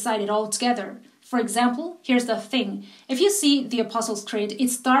not recite it all together. For example, here's the thing. If you see the Apostles' Creed, it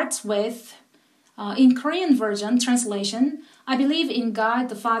starts with, in Korean version translation, "I believe in God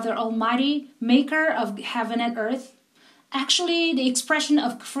the Father Almighty, maker of heaven and earth." Actually, the expression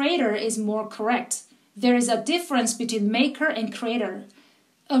of creator is more correct. There is a difference between maker and creator.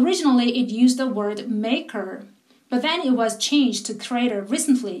 Originally, it used the word maker, but then it was changed to creator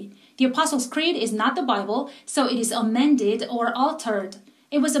recently. The Apostles' Creed is not the Bible, so it is amended or altered.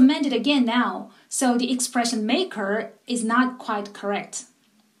 It was amended again now, so the expression maker is not quite correct.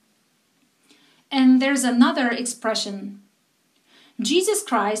 And there's another expression. Jesus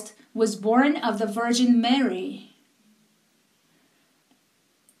Christ was born of the Virgin Mary.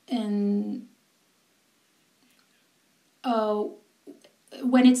 And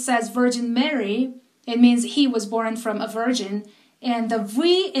when it says Virgin Mary, it means he was born from a virgin. And the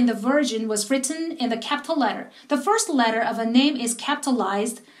V in the Virgin was written in the capital letter. The first letter of a name is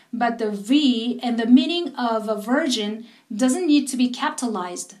capitalized, but the V and the meaning of a virgin doesn't need to be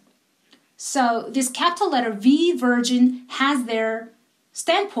capitalized. So this capital letter V, Virgin, has their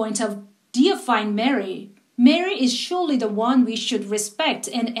standpoint of deifying Mary. Mary is surely the one we should respect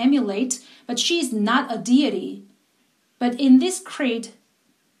and emulate, but she is not a deity. But in this creed,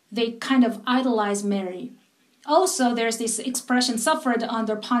 they kind of idolize Mary. Also, there's this expression, suffered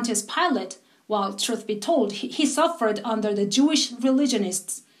under Pontius Pilate. Well, truth be told, he suffered under the Jewish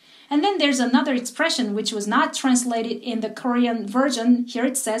religionists. And then there's another expression which was not translated in the Korean version. Here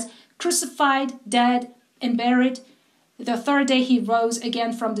it says, crucified, dead, and buried. The third day he rose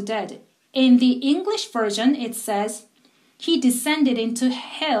again from the dead. In the English version, it says, he descended into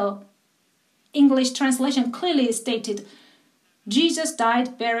hell. English translation clearly stated, Jesus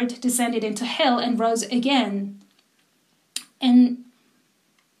died, buried, descended into hell, and rose again. And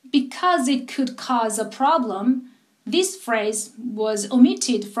because it could cause a problem, this phrase was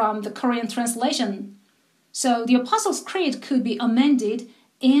omitted from the Korean translation. So the Apostles' Creed could be amended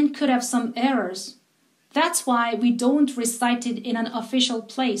and could have some errors. That's why we don't recite it in an official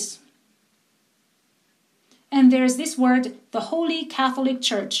place. And there's this word, the Holy Catholic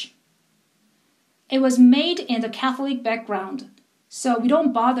Church. It was made in the Catholic background, so we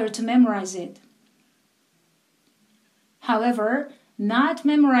don't bother to memorize it. However, not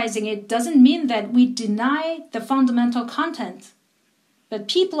memorizing it doesn't mean that we deny the fundamental content. But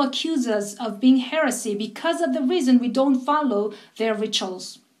people accuse us of being heresy because of the reason we don't follow their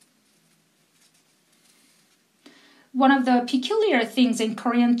rituals. One of the peculiar things in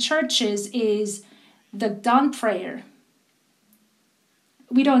Korean churches is the dawn prayer.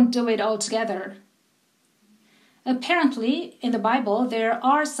 We don't do it all together. Apparently, in the Bible, there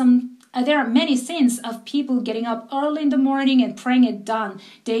are many scenes of people getting up early in the morning and praying at dawn.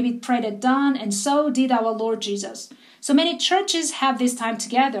 David prayed at dawn, and so did our Lord Jesus. So many churches have this time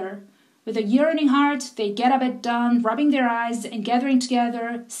together. With a yearning heart, they get up at dawn, rubbing their eyes and gathering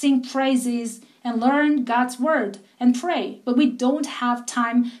together, sing praises, and learn God's word and pray. But we don't have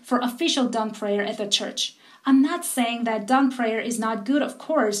time for official dawn prayer at the church. I'm not saying that dawn prayer is not good, of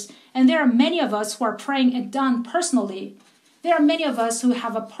course, and there are many of us who are praying at dawn personally. There are many of us who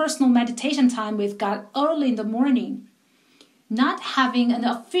have a personal meditation time with God early in the morning. Not having an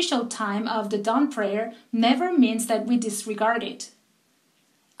official time of the dawn prayer never means that we disregard it.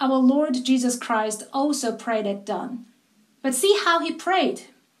 Our Lord Jesus Christ also prayed at dawn. But see how he prayed.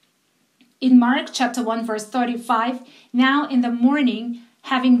 In Mark chapter 1 verse 35, now in the morning,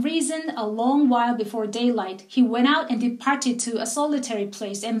 having risen a long while before daylight, he went out and departed to a solitary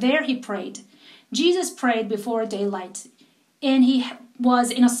place, and there he prayed. Jesus prayed before daylight, and he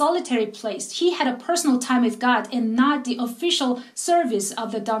was in a solitary place. He had a personal time with God and not the official service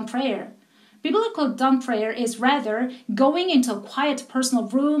of the dawn prayer. Biblical dawn prayer is rather going into a quiet personal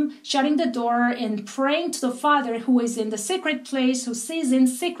room, shutting the door, and praying to the Father who is in the secret place, who sees in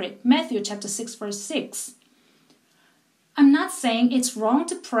secret. Matthew chapter 6 verse 6. I'm not saying it's wrong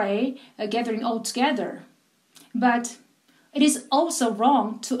to pray gathering all together, but it is also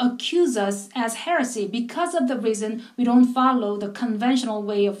wrong to accuse us as heresy because of the reason we don't follow the conventional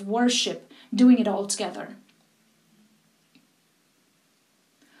way of worship, doing it all together.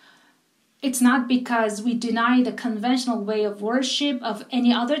 It's not because we deny the conventional way of worship of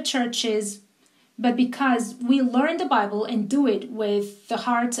any other churches, but because we learn the Bible and do it with the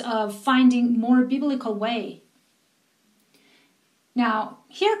heart of finding more biblical way. Now,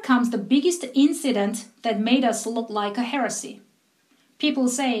 here comes the biggest incident that made us look like a heresy. People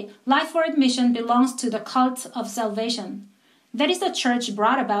say Life Word Mission belongs to the cult of salvation. That is the church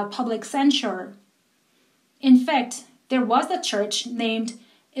brought about public censure. In fact, there was a church named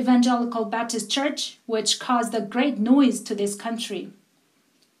Evangelical Baptist Church, which caused a great noise to this country.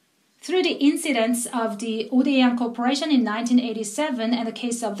 Through the incidents of the Odeon Corporation in 1987 and the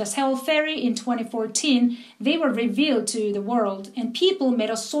case of the Seoul Ferry in 2014, they were revealed to the world, and people made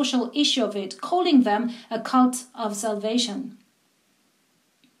a social issue of it, calling them a cult of salvation.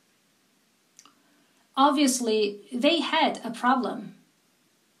 Obviously, they had a problem.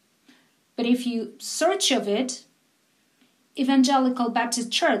 But if you search of it, Evangelical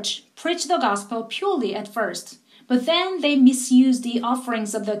Baptist Church preached the gospel purely at first, but then they misused the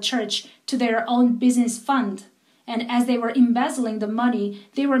offerings of the church to their own business fund. And as they were embezzling the money,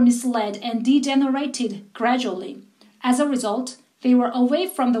 they were misled and degenerated gradually. As a result, they were away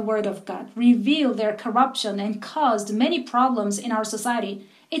from the Word of God, revealed their corruption, and caused many problems in our society.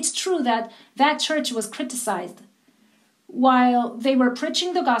 It's true that that church was criticized. While they were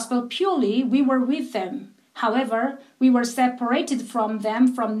preaching the gospel purely, we were with them. However, we were separated from them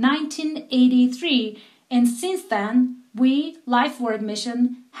from 1983, and since then, we, Life Word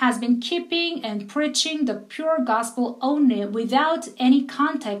Mission, has been keeping and preaching the pure gospel only without any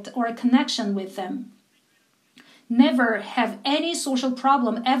contact or connection with them. Never have any social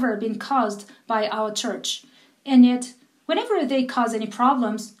problem ever been caused by our church. And yet, whenever they cause any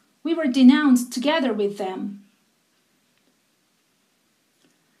problems, we were denounced together with them.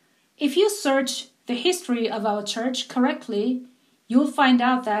 If you search the history of our church correctly, you'll find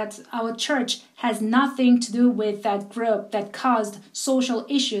out that our church has nothing to do with that group that caused social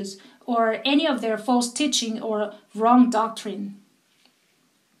issues or any of their false teaching or wrong doctrine.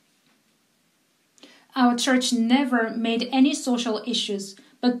 Our church never made any social issues,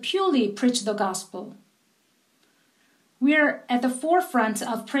 but purely preached the gospel. We're at the forefront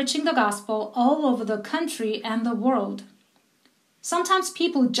of preaching the gospel all over the country and the world. Sometimes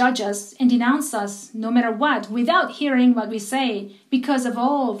people judge us and denounce us no matter what without hearing what we say because of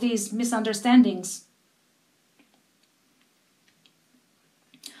all these misunderstandings.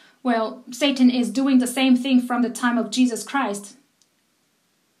 Well, Satan is doing the same thing from the time of Jesus Christ.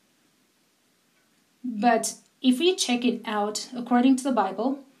 But if we check it out according to the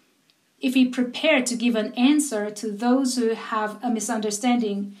Bible, if we prepare to give an answer to those who have a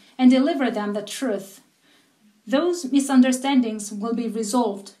misunderstanding and deliver them the truth, those misunderstandings will be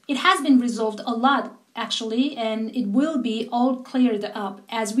resolved. It has been resolved a lot, actually, and it will be all cleared up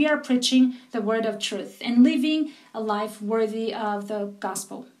as we are preaching the word of truth and living a life worthy of the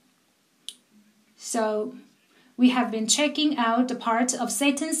gospel. So, we have been checking out the part of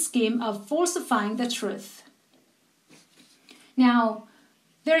Satan's scheme of falsifying the truth. Now,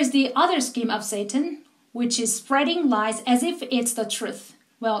 there is the other scheme of Satan, which is spreading lies as if it's the truth.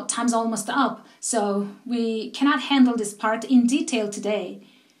 Well, time's almost up, so we cannot handle this part in detail today.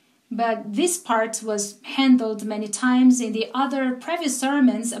 But this part was handled many times in the other previous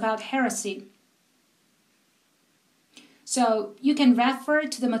sermons about heresy. So you can refer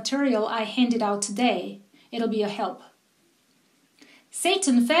to the material I handed out today. It'll be a help.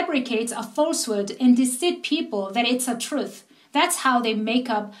 Satan fabricates a falsehood and deceives people that it's a truth. That's how they make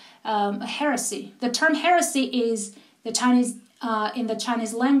up a heresy. The term heresy is in the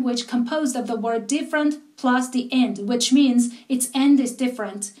Chinese language composed of the word different plus the end, which means its end is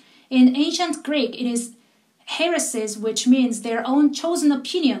different. In ancient Greek, it is heresies, which means their own chosen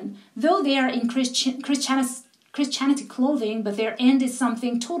opinion, though they are in Christianity clothing, but their end is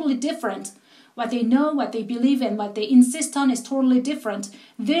something totally different. What they know, what they believe, and what they insist on is totally different.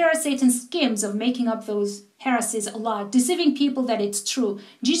 There are Satan's schemes of making up those heresies a lot, deceiving people that it's true.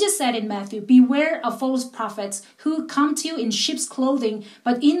 Jesus said in Matthew, "Beware of false prophets who come to you in sheep's clothing,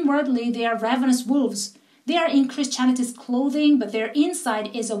 but inwardly they are ravenous wolves." They are in Christianity's clothing, but their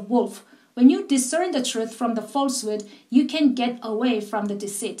inside is a wolf. When you discern the truth from the falsehood, you can get away from the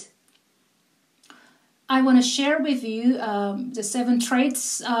deceit. I want to share with you the 7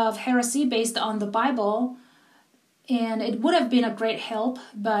 traits of heresy based on the Bible. And it would have been a great help,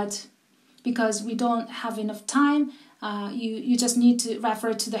 but because we don't have enough time, you just need to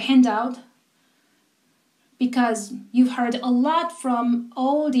refer to the handout. Because you've heard a lot from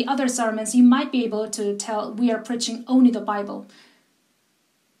all the other sermons, you might be able to tell we are preaching only the Bible.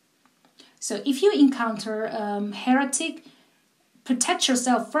 So if you encounter heretic, protect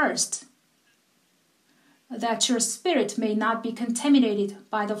yourself first, that your spirit may not be contaminated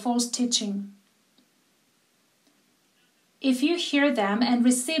by the false teaching. If you hear them and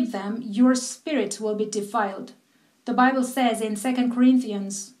receive them, your spirit will be defiled. The Bible says in 2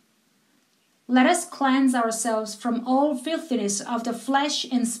 Corinthians, "Let us cleanse ourselves from all filthiness of the flesh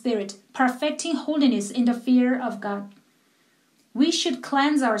and spirit, perfecting holiness in the fear of God." We should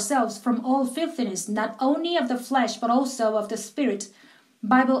cleanse ourselves from all filthiness, not only of the flesh, but also of the spirit.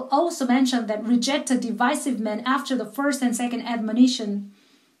 Bible also mentioned that reject a divisive man after the first and second admonition.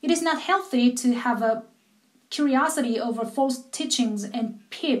 It is not healthy to have a curiosity over false teachings and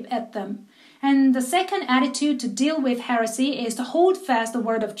peep at them. And the second attitude to deal with heresy is to hold fast the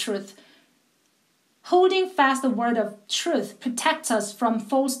word of truth. Holding fast the word of truth protects us from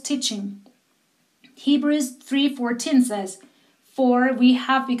false teaching. Hebrews 3:14 says, "For we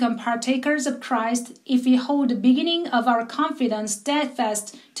have become partakers of Christ if we hold the beginning of our confidence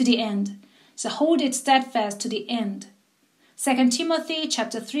steadfast to the end." So hold it steadfast to the end. 2 Timothy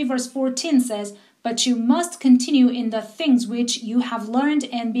chapter 3 verse 14 says, "But you must continue in the things which you have learned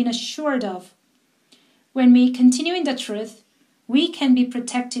and been assured of." When we continue in the truth, we can be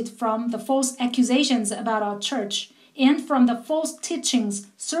protected from the false accusations about our church and from the false teachings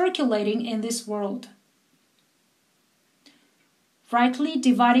circulating in this world. rightly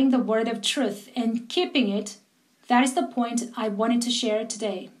dividing the word of truth and keeping it, that is the point I wanted to share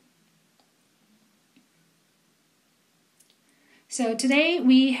today. So today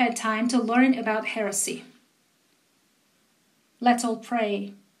we had time to learn about heresy. Let's all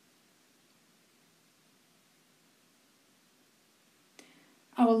pray.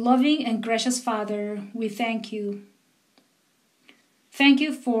 Our loving and gracious Father, we thank you. Thank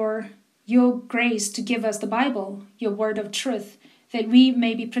you for your grace to give us the Bible, your word of truth, that we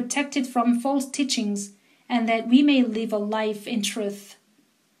may be protected from false teachings and that we may live a life in truth.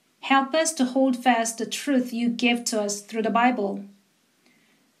 Help us to hold fast the truth you give to us through the Bible,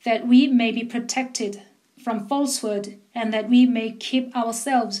 that we may be protected from falsehood and that we may keep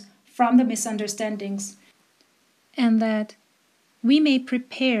ourselves from the misunderstandings, and that we may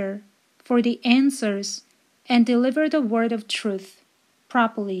prepare for the answers and deliver the word of truth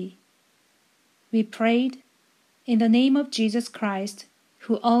properly. We prayed in the name of Jesus Christ,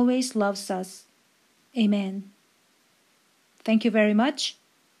 who always loves us. Amen. Thank you very much.